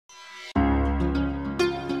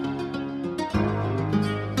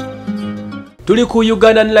Tuli ku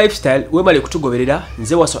Ugandan lifestyle wemale kutugoberera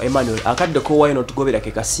nze waso Emmanuel akadde ko wayo no tugobera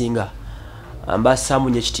ke kasinga amba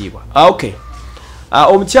samunye kitiibwa. Okay.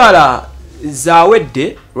 Omukyala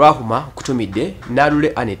zawedde Rahuma kutumidde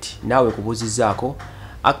nalule Anet nawe kubuzizaako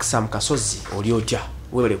Aksam Kasozi oli otya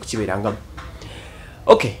webale kukiberangamu.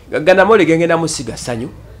 Okay, gagana mole gengenda musiga sanyu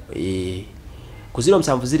ku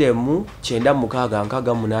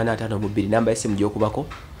 0709965852 namba SM gyokubako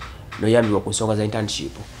no yambibwa ku nsonga za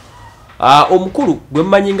internship. Omukulu gwe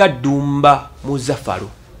manyinga Dumba Muzafaru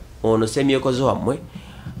ono semyekozo wamwe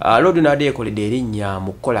lodo nade ekolede erinnya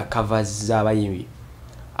mukola covers z'abayimbi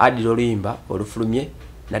adi lolimba olufulumye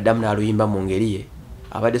naddamu n'aluyimba mu ngeri ye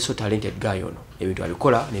abadde so talented guy ono ebintu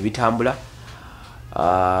abikola ne bitambula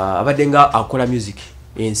abadde nga akola music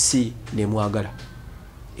ensi ne mwagala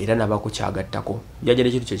era nabako kyagattako yaje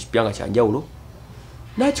n'ekintu kye kipyanga kya njawulo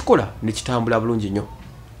n'akikola ne kitambula bulungi nnyo.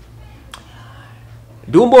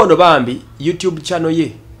 Dumba ono bambi YouTube channel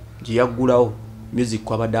ye gye yaggulawo music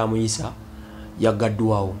kwa badamu isa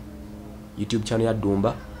yagaddwawo YouTube channel ya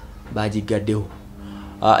Dumba bagigaddewo.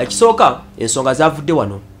 Ekisooka ensonga zavudde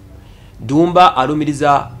wano Dumba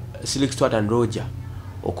alumiriza DJ Roja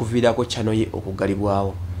okuviirako channel ye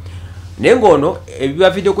okugalibwawo. Nengo ono ebiba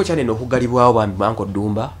video ko channel okugalibwawo bambi banko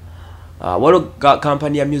Dumba walo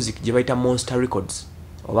company ya music gye bayita Monster Records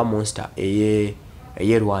oba Monster eye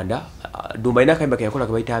Rwanda. Dumba ina kayimba yakola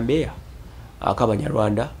kabayita Mbeya akabanya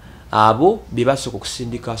Rwanda abo bibaso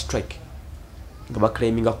kusindika strike ngaba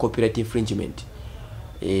claiming a copyright infringement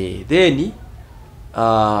then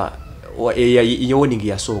warning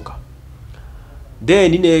ya soka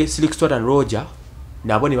then ne DJ Roja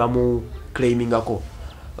nabo ne bamu claiming ako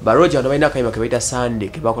ba Roja ndo ina kayimba kabayita Sunday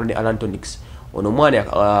kebakola ne Alantonics ono mwana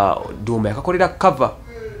Dumba yakakolera cover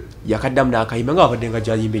yakaddamu nakayimba nga abadde nga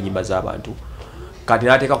jayimba enyimba z'abantu kati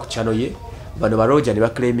nateka ku channel ye bano ba Roja ne ba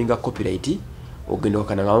claiming copyright ogenda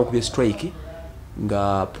okana nga ku strike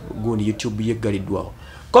nga gundi YouTube ye galidwawo.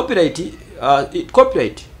 Copyright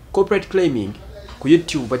claiming ku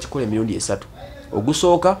YouTube bakikola emirundi 3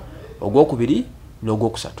 ogusooka ogwokubiri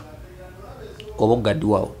n'ogwokusatu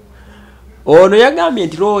obogaddwawo. Ono yagambye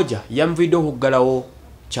nti Roja yamvidde okuggalawo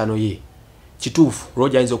channel ye kituufu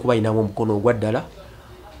Roja ayinza okuba ayinamu omukono ogwaddala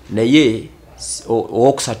naye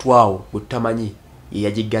owokusatwawo butamanyi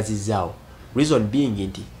yajigazizaawo. Reason being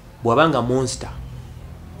nti bwabanga Monster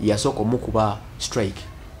yasooka omukuba strike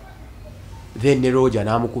then ne Roja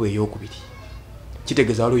n'amukuba eyokubiri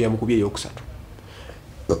kitegeeza waliwo yamukubye eyokusatu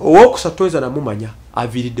owokusatu eza namumanya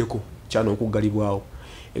aviiriddeko kyano okuggalibwawo.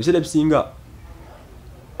 Ebiseera ebisinga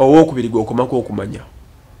owokubiri gwokomako okumanya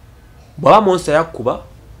bwaba Monster yakkuba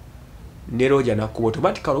ne Roja nakkuba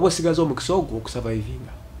automatically oba osigaza omukisa ogwo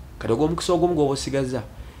okusurvivinga kati ogw'omukisa ogw'omu gwoba osigaza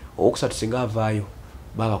owokusatu singa avaayo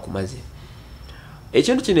baba kumaze.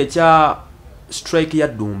 Ekintu kino ekya strike ya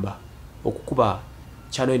Dumba okukuba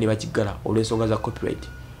channel ne bakiggala olw'ensonga za copyright,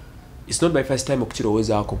 it's not my first time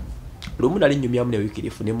okukirowoozaako. Lumu nali nnyumyamu ne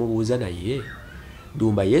wikirifu ne mubuuza naye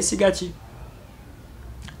Dumba yeesiga ki?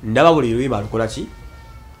 Ndaba buli luyimba alukola ki?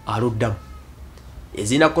 Aluddamu.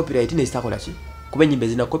 Ezina copyright ne zitakola ki? Kuba ennyimba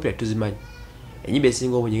ezina copyright tuzimanyi. Ennyimba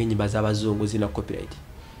esinga obungi ennyimba z'abazungu zina copyright.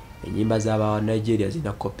 Ennyimba z'aba Nigeria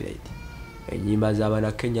zina copyright. Ennyimba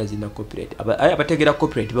z'abana Kenya zina copyright. Abategera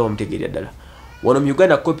copyright baba mutegerera ddala. Wano mu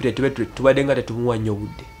Uganda copyright tubadde nga tetumuwa nnyo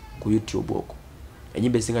budde ku YouTube okwo.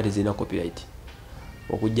 Ennyimba esinga tezina copyright.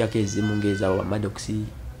 Okujjako ezimu ng'ez'aba Maddox,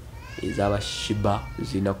 ez'aba Shiba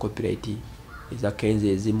zina copyright, eza Kenzo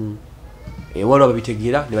ezimu. Waliwo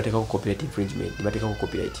ababitegeera ne bateekako copyright infringement, ne bateekako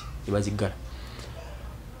copyright ne baziggala.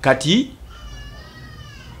 Kati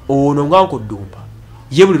ono ng'anko Dumba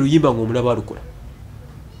ye buli luyimba ng'omulaba alukola.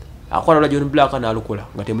 Akola John Black n'alukola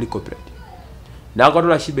nga temuli copyright.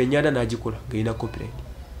 N'akwata Shiba ennyanda n'agikola ng'erina copyright.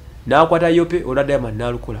 N'akwata Yope ola Diamond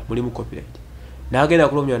n'alukola mulimu copyright. N'agenda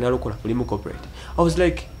kulomya n'alukola mulimu copyright. I was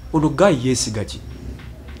like, ono guy yeesiga ki?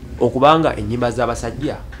 Okubanga ennyimba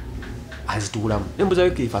z'abasajja azituulamu. Nembuza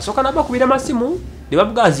wekirifa soka nabakubira masimu ne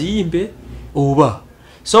bavuga aziyimbe oba.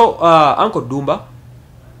 So Uncle Dumba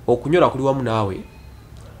okunyola kuli wamu naawe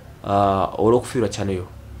olw'okufiirwa channel yo.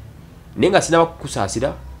 Nenga sinaba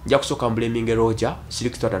kukusaasira nja kusooka mblaming Roja,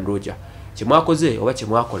 DJ Roja. Kyemwakoze oba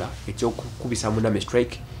kyemwakola ekyokukubisa muname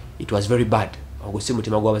strike, it was very bad. Ogusi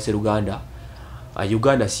mutima gw'Abaseruganda.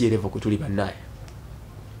 Uganda si level kutuli bannaye.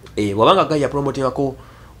 Wabanga gaya promotingako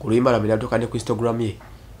ku luyimba lwamwe natoka ne ku Instagram ye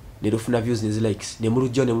ne lufuna views ne likes ne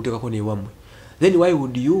mulujja ne mutekako ne wamwe. Then why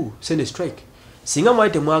would you send a strike? Singa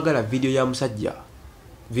mwali temwagala video ya musajja,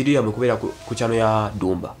 video ya mukubera ku channel ya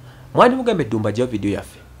Dumba, mwani mugambe Dumba gya video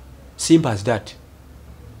yaffe. Simple as that.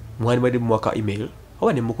 Mwani mwadi mwaka email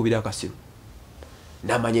oba ne mukubira akasimu.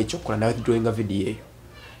 n'amanya ekyokukola nawe withdrawinga video eyo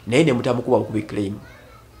naye ne mutamukuba bukubi claim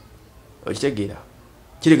okitegeera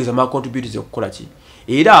kitegeeza ma contributors okukola ki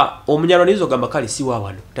era omunyalo nizo gamba kale si wa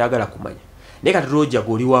wano tayagala kumanya naye kati Roja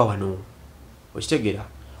goli wa wano okitegeera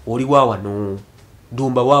oli wa wano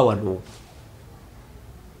Dumba wa wano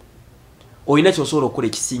oyina kyosobola okukola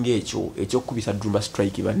ekisinga ekyokukubisa Dumba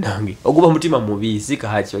strike bannange oguba mutima mubi sika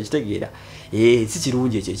haki okitegeera si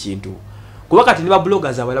kirungi ekyo ekintu kuba kati niba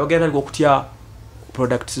bloggers abala bagenda nali okutya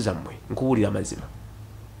products zammwe nkubuulira amazima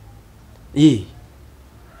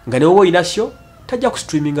nga newe oyina sho tajja ku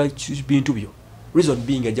streaminga bintu byo reason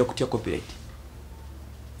being ajja kutya copyright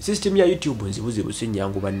system ya YouTube nzibuzibu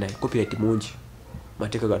sinyangu bannaye copyright mungi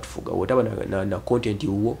mateeka gatufuga wotaba na content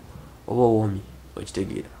uwo oba womi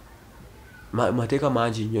okitegeera mateeka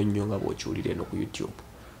mangi nnyo nga bw'okiwulira eno ku YouTube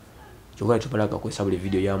kyokka tupalaga kwesabula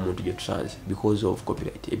video ya muntu gye tusanze because of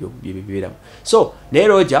copyright ebyo bibeeramu so naye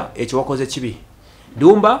Roja ekyo wakoze kibi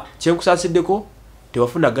Dumba kyenkusasiddeko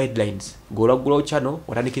tewafuna guidelines golagula channel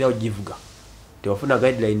watandikirawo givuga tewafuna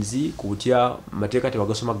guidelines ku butya mateeka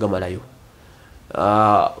tebagasoma gamalayo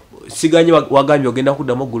siganye wagambye ogenda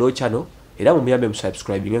kuddamu gulo channel era mumuyambe mu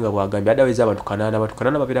subscribing nga bwagambye adaweza abantu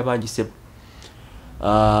kanana babira bangi sebo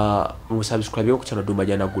mu subscribe ku channel Dumba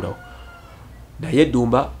jana gulawo naye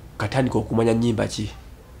Dumba katandika okumanya nyimba ki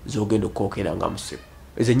zogenda okokera nga musebo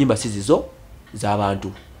ezo nyimba sizizo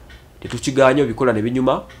z'abantu tetukiganya bikola ne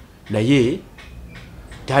binyuma naye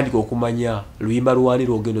tandika okumanya luyimba luwani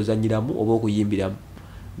lwogendo zanyiramu oba okuyimbiramu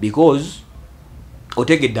because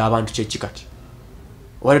otegedde abantu kyekikati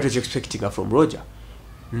what are you expecting from Roja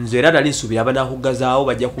nze era nali nsubira abanakugazaawo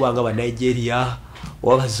bajja kubanga ba Nigeria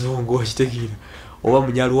oba bazungu okitegeera oba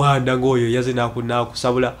munyarwanda ng'oyo yaze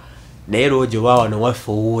nakusabula naye Roja wawano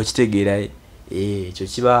waffe owo okitegeera ekyo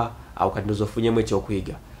kiba awokati ofunyemu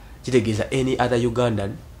ekyokuyiga kitegeeza any other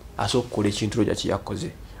Ugandan asobola okukola ekintu Roja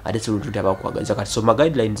kiyakoze ate siruntu tabakwagaza kati soma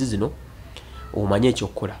guidelines zino omanye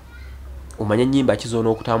ekyokukola omanye nyimba kizoona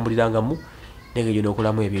okutambulirangamu nengeri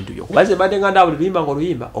n'okolamu ebintu byo kubaze badde nga ndabuli luyimba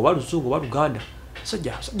ng'oluyimba oba luzungu oba luganda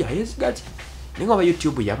sojja yezigati nenga oba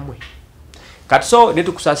YouTube yammwe kati so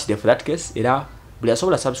netukusaside for that case era buli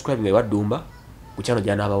asobola subscribe nga ewa Dumba ku channel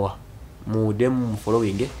gy'anaabawa mudemu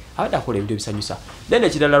following abadde akola ebintu ebisanyusa then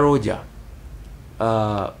ekirala Roja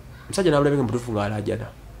musajja n'abulabe mutuufu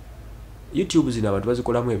ng'alajana YouTube zino abantu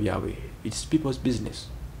bazikolamu ebyabwe it's people's business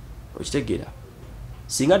okitegeera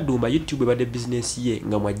singa Dumba YouTube ebadde business ye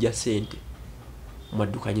nga mwajja sente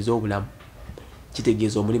mwaddukanyiza obulamu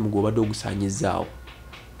kitegeeza omulimu gw'obadde ogusanyizaawo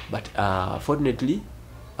but fortunately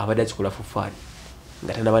abadde akikola for fun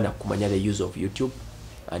nga tanaba nakumanya the use of YouTube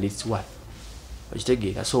and its worth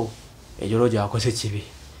okitegeera so ekyo Roja akoze kibi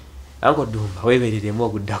Uncle Dumba weebereremu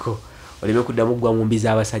okuddako oleme kuddamu gwa mu mbi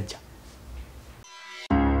z'abasajja